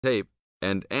tape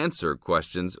and answer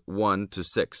questions 1 to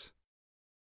 6.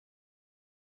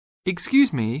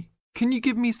 Excuse me, can you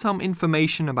give me some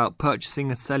information about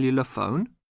purchasing a cellular phone?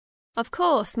 Of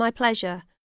course, my pleasure.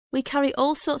 We carry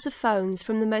all sorts of phones,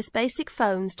 from the most basic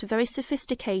phones to very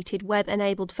sophisticated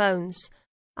web-enabled phones.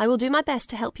 I will do my best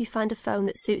to help you find a phone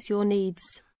that suits your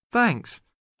needs. Thanks.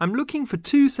 I'm looking for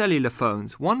 2 cellular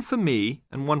phones, one for me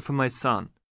and one for my son.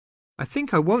 I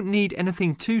think I won't need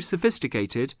anything too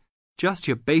sophisticated, just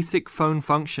your basic phone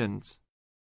functions.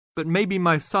 But maybe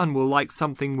my son will like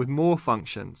something with more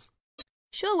functions.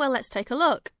 Sure, well, let's take a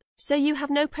look. So you have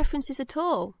no preferences at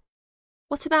all?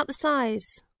 What about the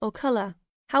size or colour?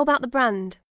 How about the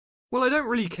brand? Well, I don't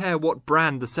really care what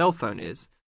brand the cell phone is,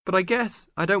 but I guess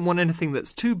I don't want anything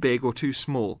that's too big or too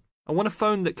small. I want a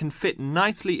phone that can fit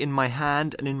nicely in my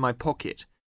hand and in my pocket.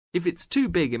 If it's too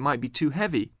big, it might be too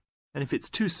heavy, and if it's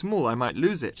too small, I might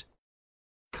lose it.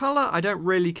 Colour, I don't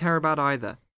really care about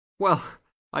either. Well,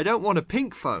 I don't want a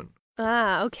pink phone.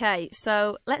 Ah, okay,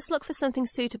 so let's look for something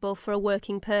suitable for a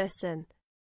working person.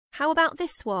 How about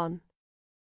this one?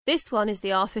 This one is the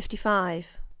R55.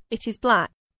 It is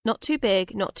black, not too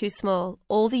big, not too small,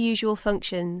 all the usual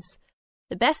functions.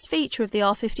 The best feature of the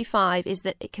R55 is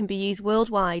that it can be used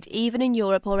worldwide, even in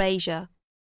Europe or Asia.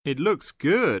 It looks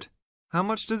good. How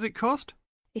much does it cost?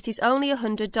 It is only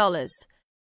 $100.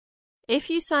 If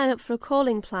you sign up for a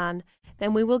calling plan,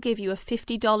 then we will give you a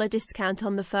 $50 discount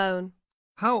on the phone.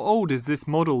 How old is this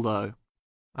model, though?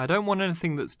 I don't want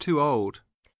anything that's too old.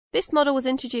 This model was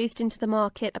introduced into the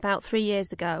market about 3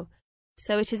 years ago,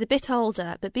 so it is a bit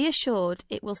older, but be assured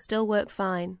it will still work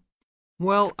fine.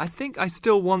 Well, I think I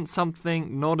still want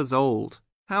something not as old.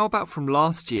 How about from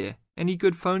last year? Any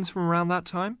good phones from around that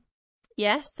time?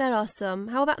 Yes, there are some.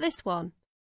 How about this one?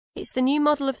 It's the new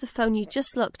model of the phone you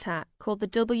just looked at, called the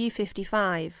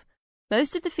W55.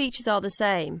 Most of the features are the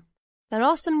same. There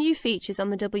are some new features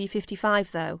on the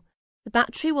W55 though. The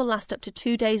battery will last up to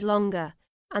 2 days longer,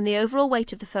 and the overall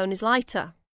weight of the phone is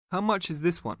lighter. How much is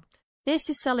this one? This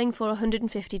is selling for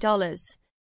 $150.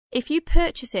 If you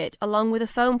purchase it along with a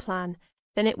phone plan,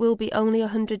 then it will be only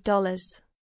 $100.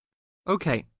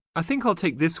 Okay, I think I'll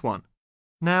take this one.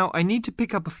 Now, I need to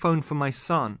pick up a phone for my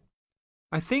son.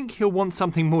 I think he'll want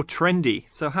something more trendy,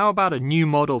 so how about a new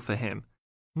model for him?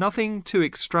 Nothing too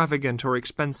extravagant or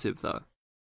expensive, though.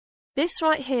 This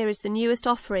right here is the newest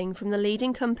offering from the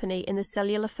leading company in the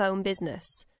cellular phone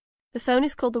business. The phone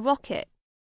is called the Rocket.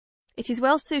 It is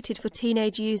well suited for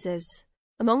teenage users.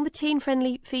 Among the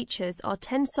teen-friendly features are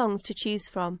 10 songs to choose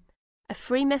from, a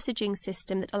free messaging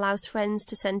system that allows friends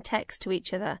to send text to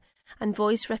each other, and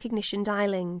voice recognition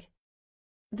dialing.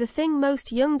 The thing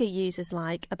most younger users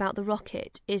like about the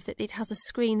Rocket is that it has a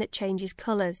screen that changes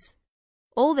colours.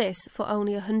 All this for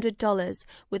only $100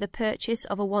 with a purchase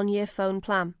of a 1-year phone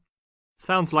plan.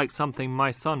 Sounds like something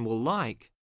my son will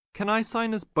like. Can I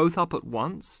sign us both up at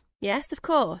once? Yes, of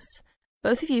course.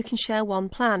 Both of you can share one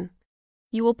plan.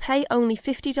 You will pay only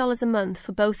 $50 a month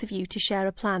for both of you to share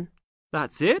a plan.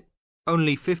 That's it?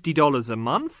 Only $50 a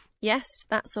month? Yes,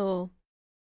 that's all.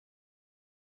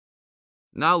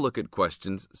 Now look at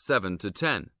questions 7 to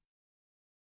 10.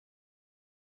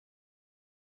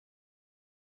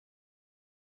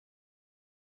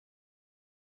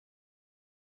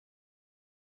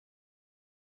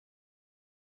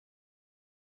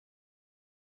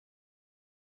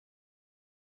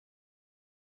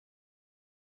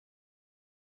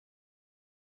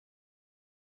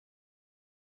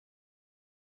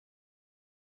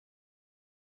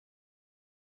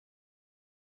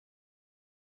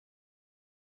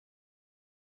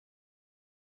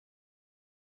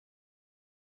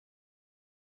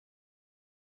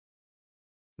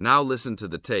 Now listen to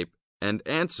the tape and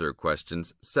answer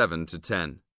questions 7 to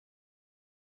 10.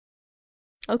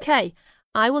 Okay,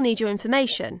 I will need your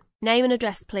information. Name and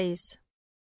address, please.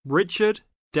 Richard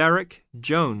Derek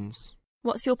Jones.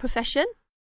 What's your profession?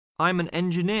 I'm an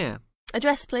engineer.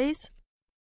 Address, please.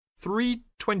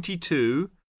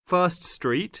 322 First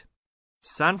Street,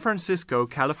 San Francisco,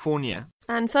 California.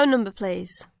 And phone number,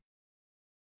 please.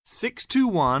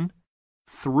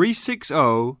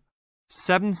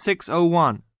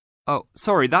 621-360-7601. Oh,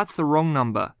 sorry, that's the wrong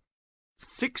number.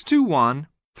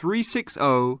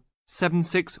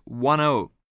 621-360-7610.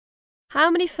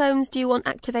 How many phones do you want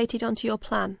activated onto your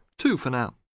plan? 2 for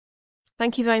now.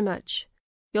 Thank you very much.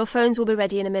 Your phones will be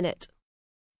ready in a minute.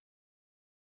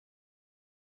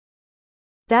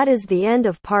 That is the end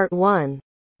of part 1.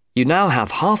 You now have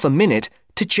half a minute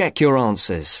to check your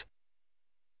answers.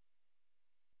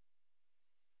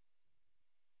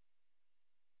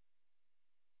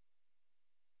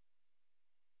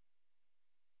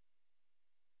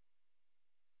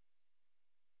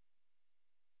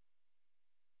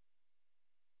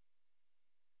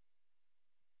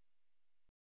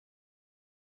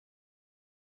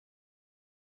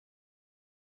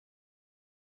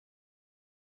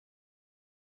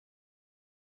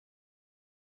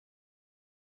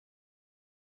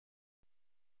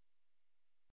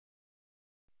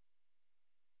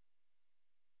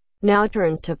 Now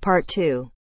turns to part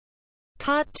 2.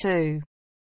 Part 2.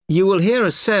 You will hear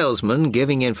a salesman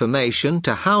giving information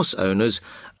to house owners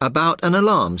about an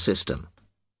alarm system.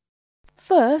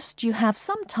 First, you have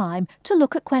some time to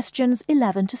look at questions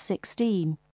 11 to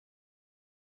 16.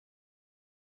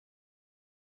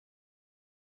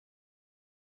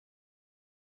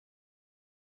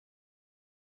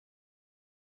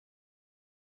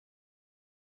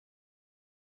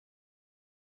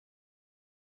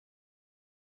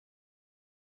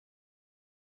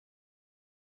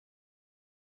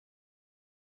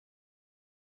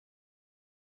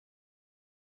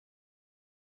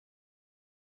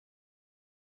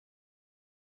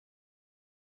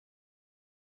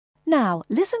 Now,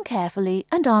 listen carefully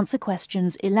and answer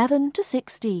questions 11 to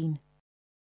 16.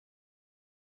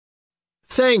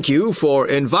 Thank you for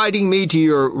inviting me to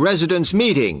your residence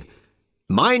meeting.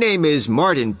 My name is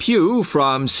Martin Pugh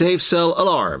from SafeCell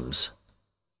Alarms.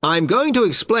 I'm going to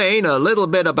explain a little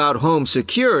bit about home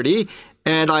security,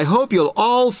 and I hope you'll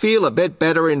all feel a bit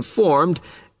better informed,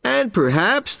 and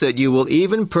perhaps that you will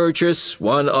even purchase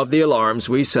one of the alarms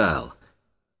we sell.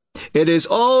 It is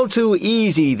all too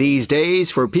easy these days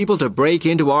for people to break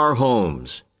into our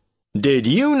homes. Did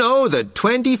you know that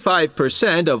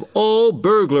 25% of all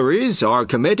burglaries are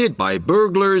committed by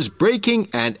burglars breaking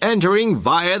and entering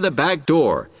via the back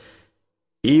door?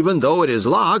 Even though it is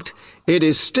locked, it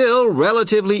is still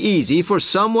relatively easy for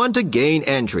someone to gain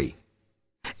entry.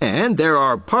 And there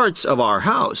are parts of our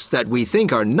house that we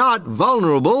think are not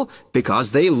vulnerable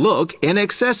because they look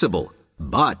inaccessible.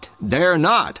 But they're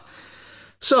not.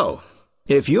 So,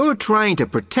 if you're trying to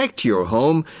protect your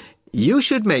home, you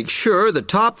should make sure the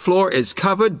top floor is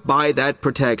covered by that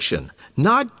protection,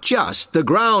 not just the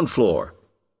ground floor.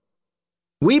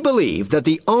 We believe that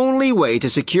the only way to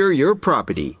secure your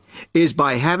property is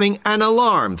by having an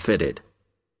alarm fitted.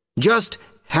 Just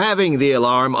having the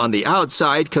alarm on the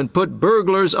outside can put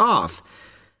burglars off,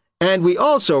 and we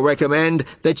also recommend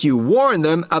that you warn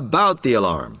them about the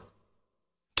alarm.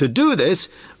 To do this,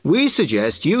 we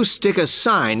suggest you stick a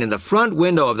sign in the front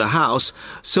window of the house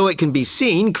so it can be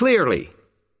seen clearly.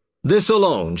 This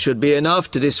alone should be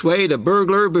enough to dissuade a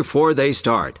burglar before they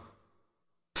start.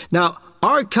 Now,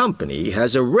 our company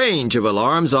has a range of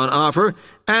alarms on offer,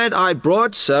 and I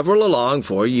brought several along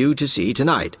for you to see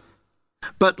tonight.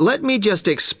 But let me just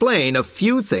explain a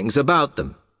few things about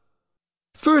them.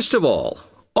 First of all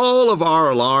of our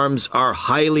alarms are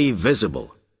highly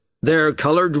visible. They're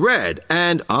colored red,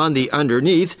 and on the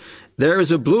underneath, there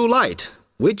is a blue light,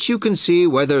 which you can see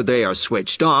whether they are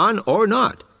switched on or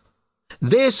not.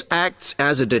 This acts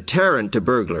as a deterrent to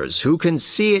burglars who can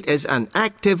see it as an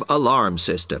active alarm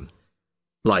system.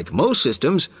 Like most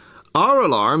systems, our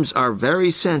alarms are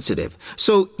very sensitive,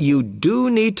 so you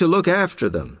do need to look after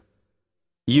them.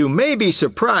 You may be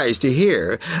surprised to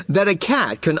hear that a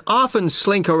cat can often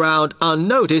slink around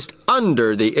unnoticed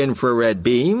under the infrared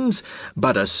beams,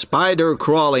 but a spider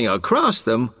crawling across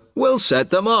them will set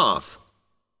them off.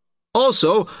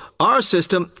 Also, our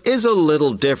system is a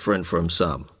little different from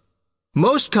some.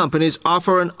 Most companies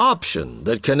offer an option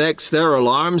that connects their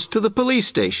alarms to the police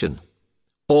station.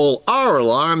 All our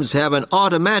alarms have an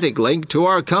automatic link to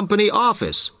our company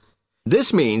office.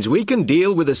 This means we can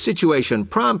deal with a situation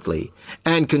promptly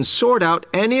and can sort out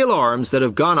any alarms that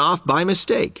have gone off by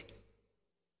mistake.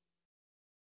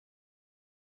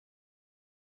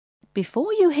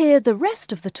 Before you hear the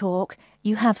rest of the talk,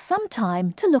 you have some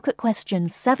time to look at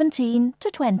questions 17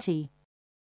 to 20.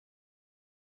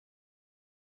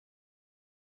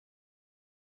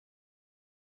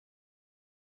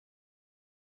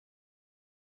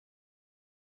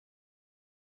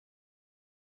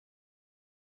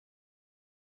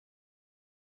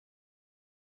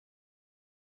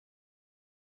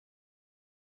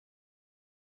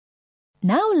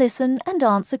 Now listen and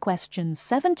answer questions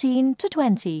 17 to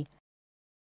 20.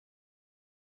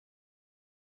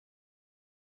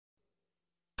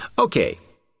 Okay,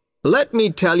 let me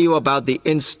tell you about the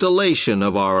installation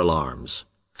of our alarms.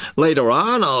 Later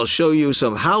on, I'll show you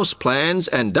some house plans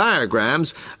and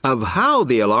diagrams of how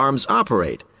the alarms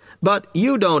operate, but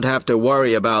you don't have to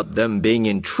worry about them being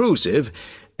intrusive,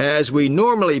 as we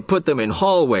normally put them in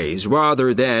hallways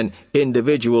rather than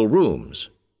individual rooms.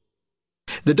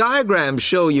 The diagrams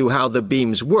show you how the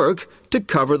beams work to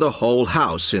cover the whole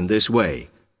house in this way.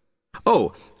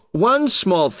 Oh, one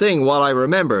small thing while I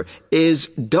remember is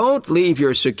don't leave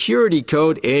your security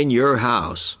code in your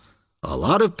house. A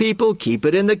lot of people keep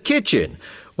it in the kitchen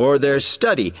or their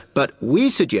study, but we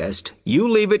suggest you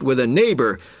leave it with a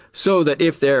neighbor so that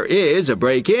if there is a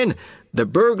break-in, the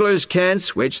burglars can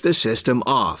switch the system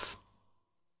off.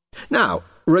 Now,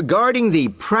 regarding the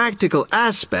practical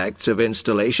aspects of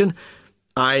installation,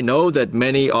 I know that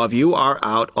many of you are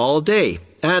out all day,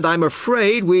 and I'm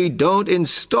afraid we don't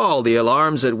install the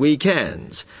alarms at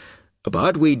weekends.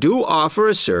 But we do offer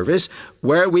a service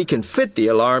where we can fit the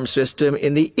alarm system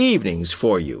in the evenings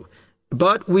for you.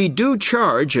 But we do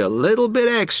charge a little bit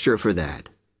extra for that.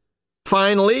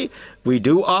 Finally, we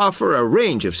do offer a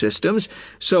range of systems,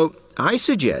 so I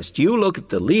suggest you look at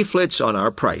the leaflets on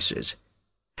our prices.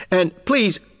 And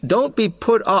please don't be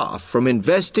put off from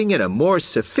investing in a more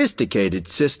sophisticated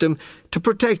system to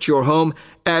protect your home,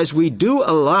 as we do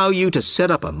allow you to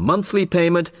set up a monthly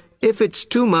payment if it's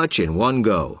too much in one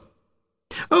go.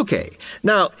 Okay,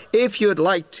 now if you'd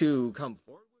like to come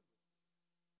forward.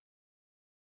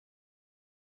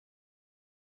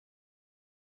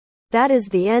 That is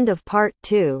the end of part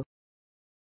 2.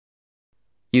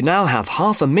 You now have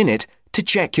half a minute to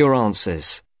check your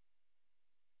answers.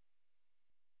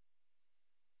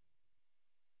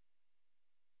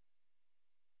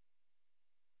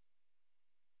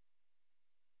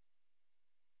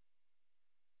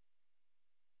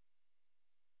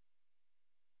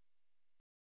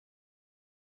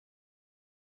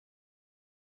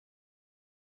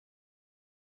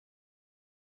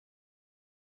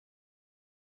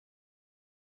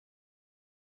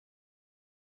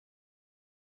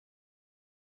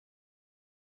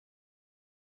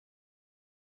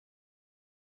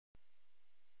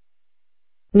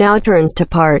 Now turns to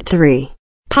part 3.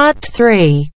 Part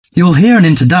 3. You'll hear an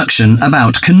introduction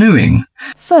about canoeing.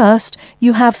 First,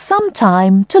 you have some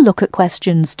time to look at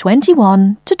questions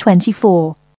 21 to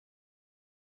 24.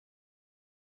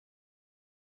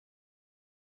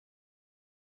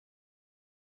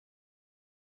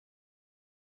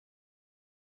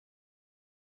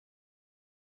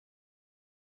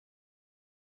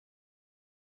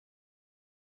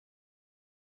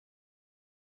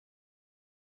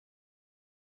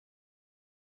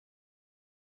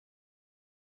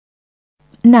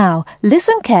 Now,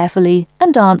 listen carefully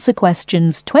and answer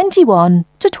questions 21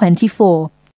 to 24.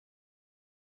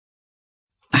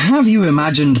 Have you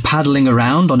imagined paddling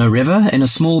around on a river in a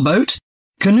small boat?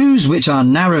 Canoes, which are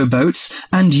narrow boats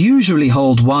and usually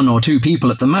hold 1 or 2 people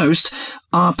at the most,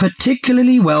 are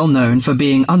particularly well known for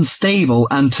being unstable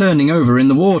and turning over in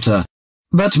the water.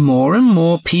 But more and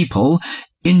more people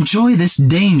enjoy this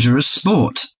dangerous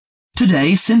sport.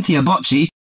 Today, Cynthia Bocci,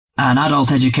 an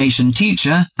adult education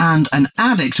teacher and an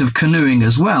addict of canoeing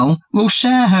as well, will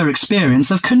share her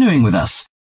experience of canoeing with us.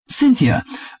 Cynthia,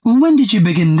 when did you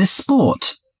begin this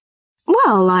sport?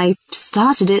 Well, I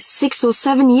started it 6 or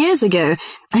 7 years ago,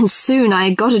 and soon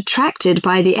I got attracted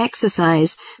by the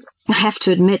exercise. I have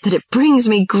to admit that it brings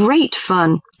me great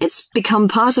fun. It's become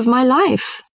part of my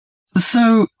life.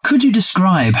 So, could you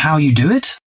describe how you do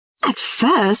it? At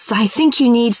first, I think you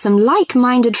need some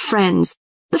like-minded friends.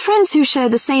 The friends who share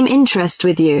the same interest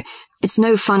with you. It's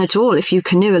no fun at all if you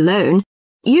canoe alone.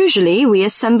 Usually, we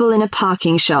assemble in a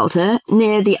parking shelter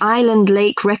near the Island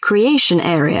Lake Recreation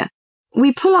Area.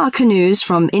 We pull our canoes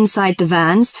from inside the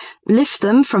vans, lift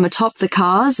them from atop the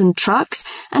cars and trucks,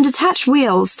 and attach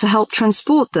wheels to help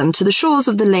transport them to the shores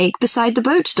of the lake beside the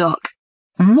boat dock.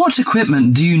 What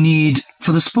equipment do you need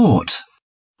for the sport?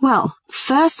 Well,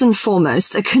 first and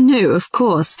foremost, a canoe, of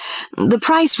course. The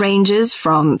price ranges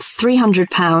from £300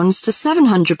 to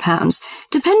 £700,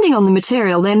 depending on the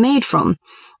material they're made from.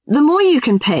 The more you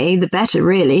can pay, the better,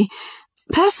 really.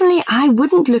 Personally, I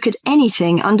wouldn't look at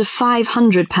anything under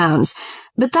 £500,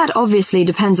 but that obviously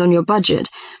depends on your budget.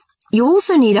 You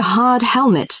also need a hard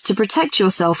helmet to protect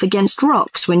yourself against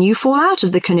rocks when you fall out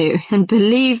of the canoe, and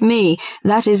believe me,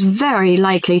 that is very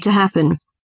likely to happen.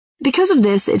 Because of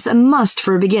this, it's a must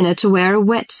for a beginner to wear a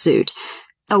wetsuit.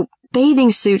 Oh, bathing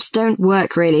suits don't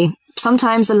work really.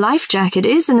 Sometimes a life jacket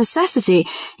is a necessity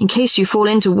in case you fall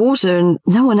into water and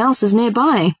no one else is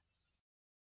nearby.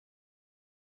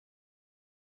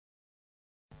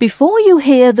 Before you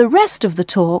hear the rest of the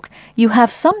talk, you have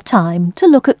some time to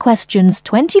look at questions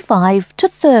 25 to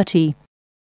 30.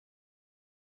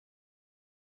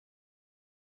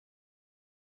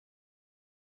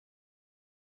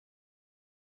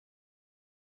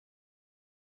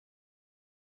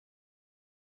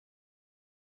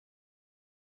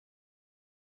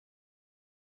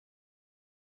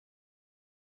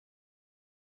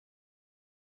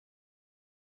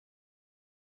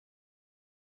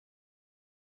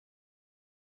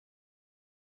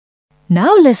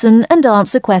 Now listen and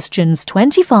answer questions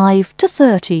 25 to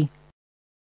 30.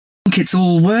 Think it's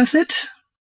all worth it?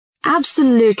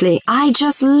 Absolutely. I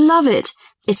just love it.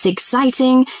 It's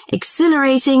exciting,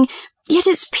 exhilarating, yet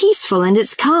it's peaceful and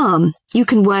it's calm. You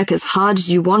can work as hard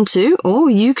as you want to, or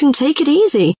you can take it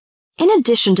easy. In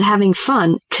addition to having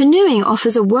fun, canoeing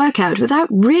offers a workout without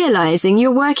realizing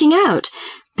you're working out.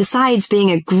 Besides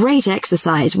being a great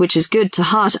exercise, which is good to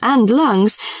heart and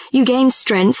lungs, you gain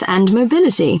strength and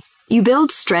mobility. You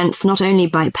build strength not only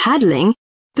by paddling,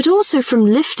 but also from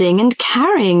lifting and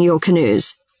carrying your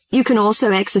canoes. You can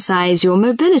also exercise your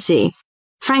mobility.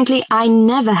 Frankly, I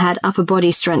never had upper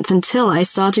body strength until I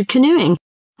started canoeing.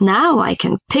 Now I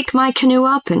can pick my canoe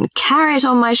up and carry it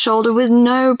on my shoulder with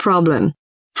no problem.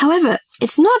 However,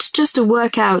 it's not just a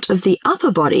workout of the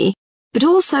upper body, but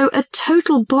also a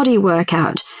total body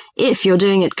workout. If you're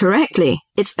doing it correctly,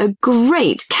 it's a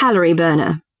great calorie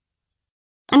burner.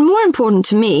 And more important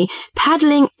to me,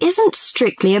 paddling isn't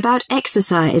strictly about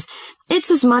exercise. It's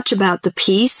as much about the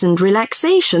peace and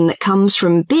relaxation that comes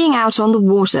from being out on the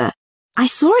water. I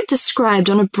saw it described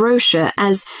on a brochure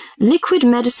as liquid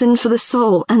medicine for the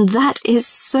soul, and that is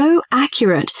so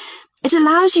accurate. It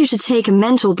allows you to take a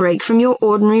mental break from your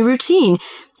ordinary routine.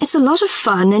 It's a lot of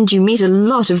fun and you meet a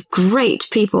lot of great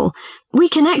people. We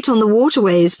connect on the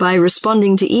waterways by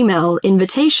responding to email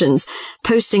invitations,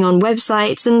 posting on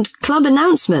websites and club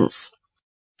announcements.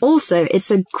 Also, it's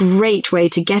a great way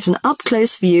to get an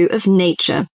up-close view of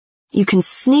nature. You can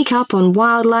sneak up on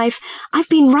wildlife. I've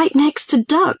been right next to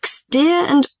ducks, deer,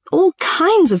 and all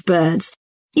kinds of birds.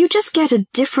 You just get a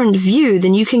different view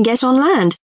than you can get on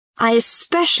land. I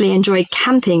especially enjoy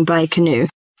camping by canoe.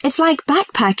 It's like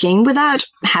backpacking without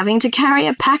having to carry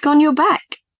a pack on your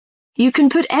back. You can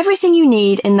put everything you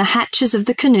need in the hatches of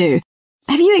the canoe.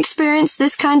 Have you experienced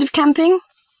this kind of camping?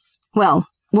 Well,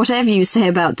 whatever you say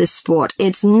about this sport,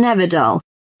 it's never dull.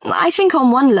 I think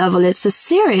on one level it's a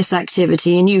serious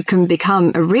activity and you can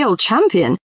become a real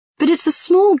champion, but it's a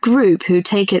small group who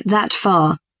take it that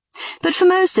far. But for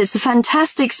most, it's a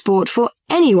fantastic sport for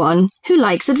anyone who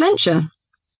likes adventure.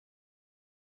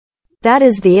 That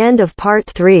is the end of part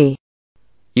 3.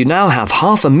 You now have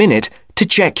half a minute to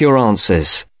check your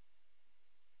answers.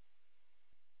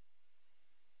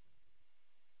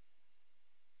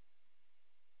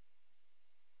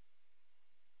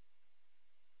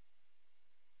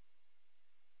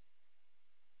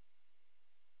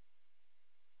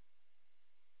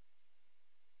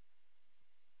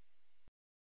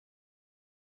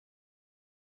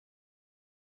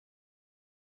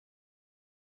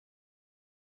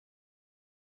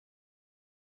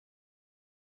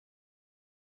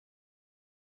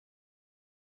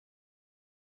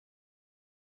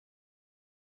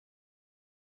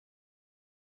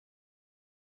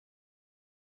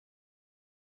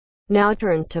 Now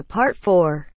turns to part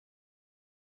 4.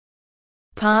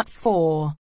 Part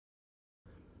 4.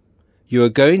 You are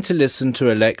going to listen to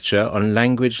a lecture on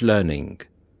language learning.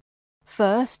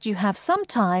 First, you have some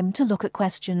time to look at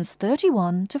questions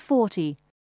 31 to 40.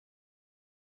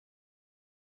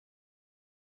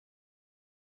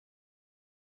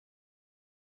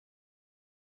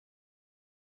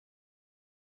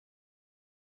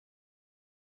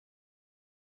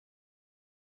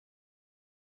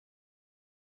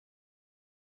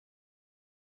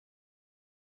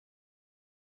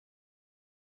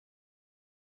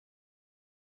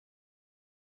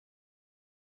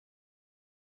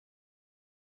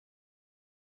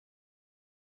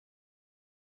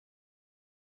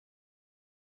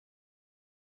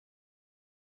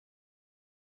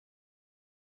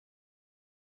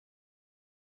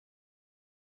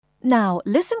 Now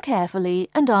listen carefully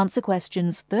and answer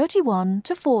questions 31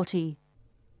 to 40.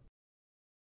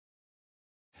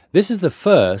 This is the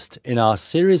first in our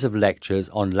series of lectures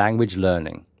on language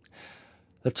learning.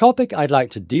 The topic I'd like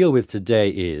to deal with today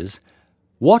is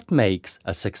what makes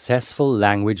a successful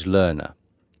language learner?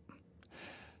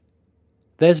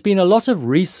 There's been a lot of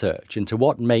research into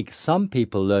what makes some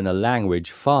people learn a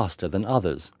language faster than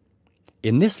others.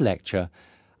 In this lecture,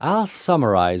 I'll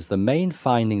summarize the main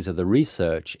findings of the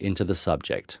research into the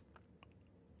subject.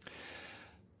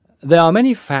 There are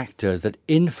many factors that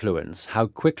influence how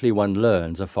quickly one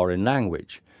learns a foreign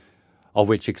language, of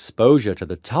which exposure to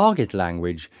the target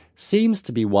language seems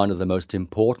to be one of the most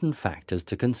important factors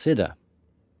to consider.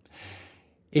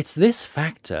 It's this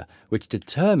factor which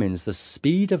determines the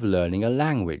speed of learning a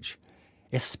language,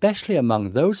 especially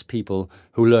among those people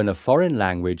who learn a foreign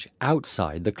language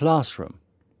outside the classroom.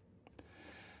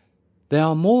 There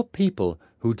are more people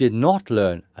who did not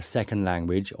learn a second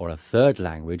language or a third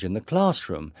language in the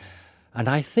classroom, and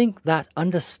I think that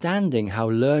understanding how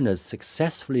learners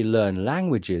successfully learn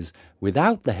languages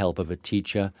without the help of a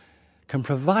teacher can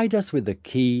provide us with the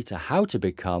key to how to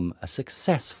become a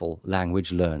successful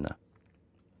language learner.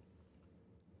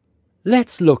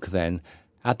 Let's look then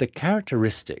at the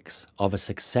characteristics of a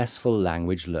successful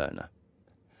language learner.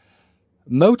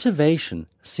 Motivation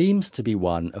seems to be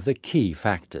one of the key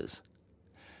factors.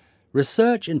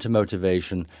 Research into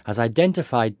motivation has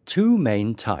identified two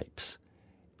main types: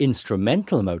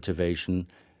 instrumental motivation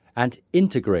and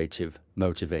integrative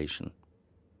motivation.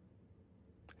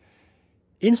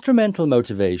 Instrumental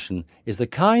motivation is the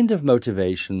kind of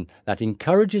motivation that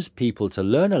encourages people to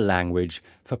learn a language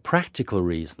for practical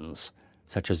reasons,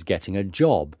 such as getting a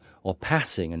job or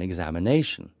passing an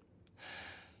examination.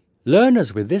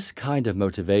 Learners with this kind of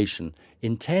motivation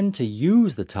intend to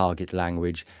use the target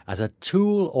language as a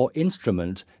tool or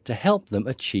instrument to help them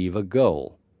achieve a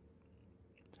goal.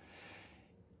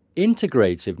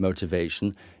 Integrative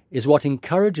motivation is what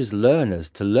encourages learners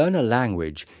to learn a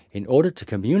language in order to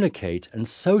communicate and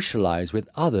socialize with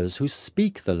others who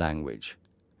speak the language.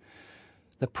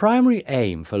 The primary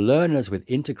aim for learners with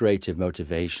integrative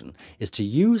motivation is to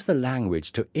use the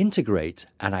language to integrate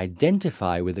and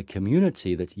identify with the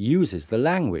community that uses the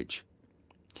language.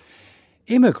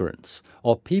 Immigrants,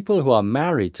 or people who are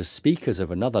married to speakers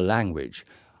of another language,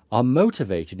 are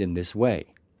motivated in this way.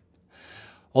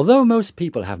 Although most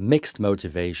people have mixed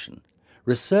motivation,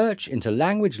 research into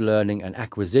language learning and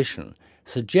acquisition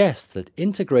suggests that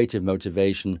integrative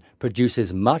motivation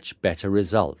produces much better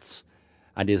results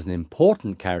and is an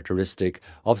important characteristic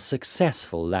of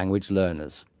successful language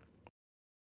learners.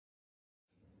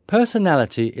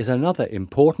 Personality is another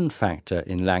important factor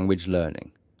in language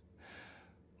learning.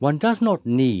 One does not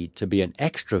need to be an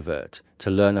extrovert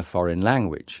to learn a foreign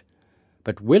language,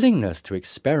 but willingness to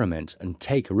experiment and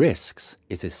take risks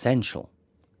is essential.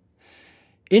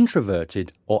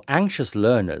 Introverted or anxious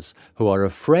learners who are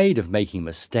afraid of making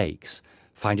mistakes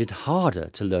find it harder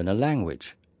to learn a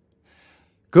language.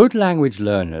 Good language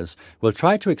learners will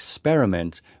try to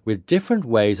experiment with different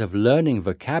ways of learning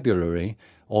vocabulary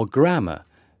or grammar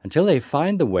until they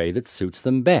find the way that suits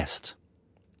them best.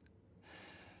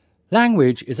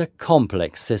 Language is a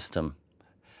complex system.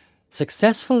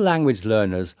 Successful language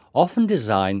learners often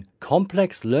design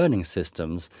complex learning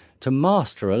systems to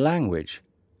master a language.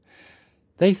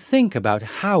 They think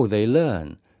about how they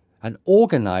learn and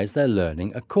organize their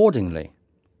learning accordingly.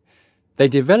 They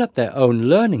develop their own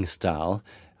learning style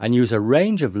and use a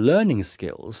range of learning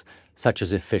skills such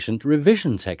as efficient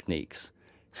revision techniques,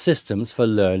 systems for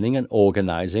learning and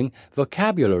organizing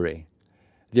vocabulary,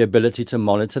 the ability to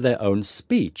monitor their own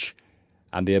speech,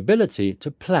 and the ability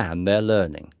to plan their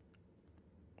learning.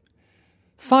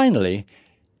 Finally,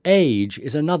 age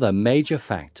is another major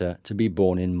factor to be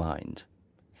borne in mind.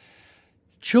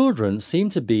 Children seem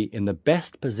to be in the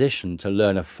best position to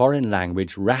learn a foreign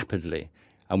language rapidly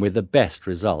and with the best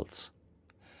results.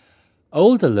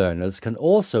 Older learners can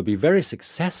also be very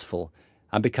successful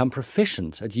and become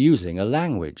proficient at using a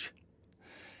language.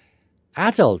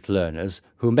 Adult learners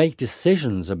who make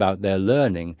decisions about their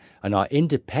learning and are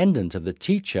independent of the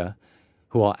teacher,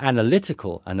 who are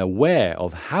analytical and aware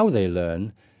of how they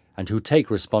learn, and who take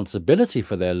responsibility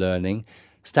for their learning,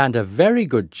 stand a very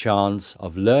good chance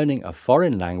of learning a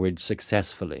foreign language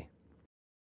successfully.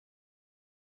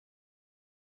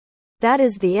 That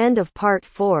is the end of part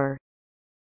 4.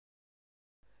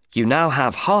 You now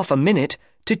have half a minute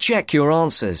to check your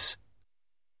answers.